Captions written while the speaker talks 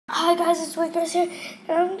Hi guys, it's Wickers here,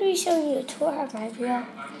 and I'm going to be showing you a tour of my real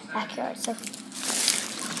backyard. So,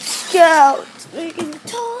 let's go! Making a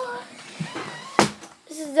tour!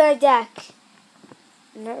 This is my deck.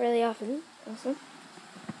 Not really often. Awesome.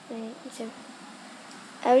 So,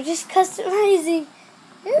 I was just customizing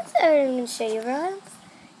this. I'm going to show you around.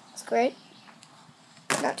 It's great.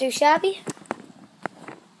 Not too shabby.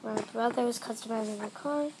 My brother was customizing my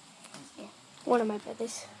car. Yeah, one of my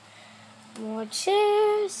brothers. More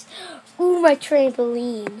chairs. Ooh, my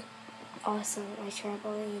trampoline. Awesome, my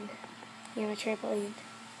trampoline. Yeah, my trampoline.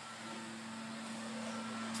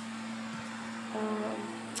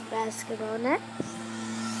 Basketball net.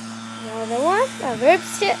 Another one. A rib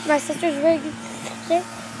stick. My sister's rib stick.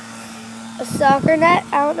 A soccer net.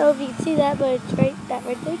 I don't know if you can see that, but it's right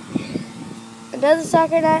there. Another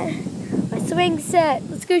soccer net. My swing set.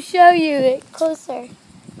 Let's go show you it closer.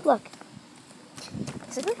 Look.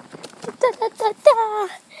 Is it good? Da, da, da, da.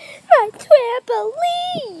 My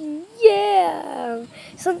trampoline, yeah.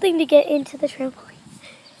 Something to get into the trampoline.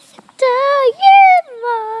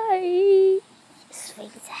 My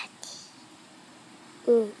swing set.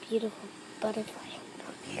 Ooh, beautiful butterfly.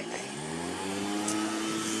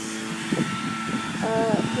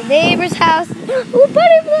 The neighbor's house. Ooh,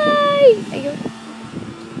 butterfly.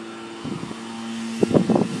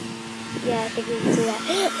 Yeah, I think you can see that.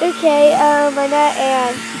 Okay, my net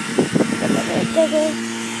and.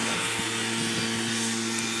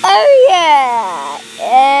 Oh yeah,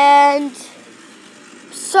 and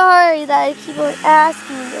sorry that I keep on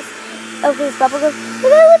asking this. Okay, it's bubblegum,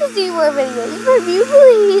 but I want to see more videos from you,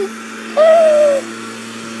 please.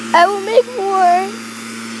 I will make more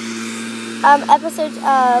episodes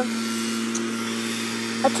of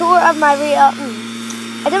a tour of my real.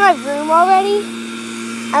 I did my room already.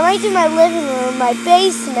 I might do my living room, my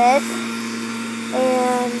basement,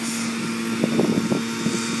 and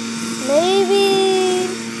maybe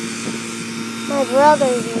my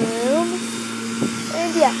brother's room.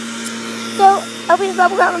 And yeah. So, open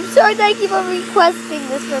bubblegum. I'm sorry that I keep on requesting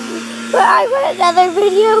this from you, but I want another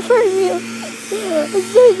video from you. I'm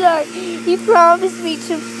so sorry. He promised me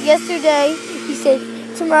yesterday. He said,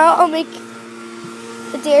 tomorrow I'll make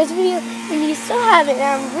the Dares video, and you still haven't. And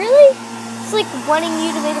I'm really like wanting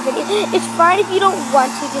you to make a video. It's fine if you don't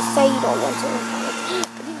want to. Just say you don't want to.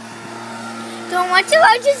 Don't want to?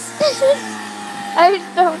 I just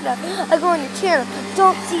don't know. I go on your channel.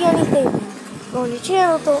 Don't see anything. Go on your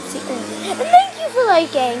channel. Don't see anything. And thank you for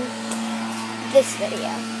liking this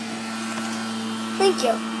video. Thank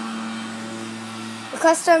you. The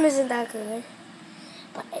custom isn't that good,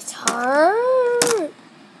 but it's hard.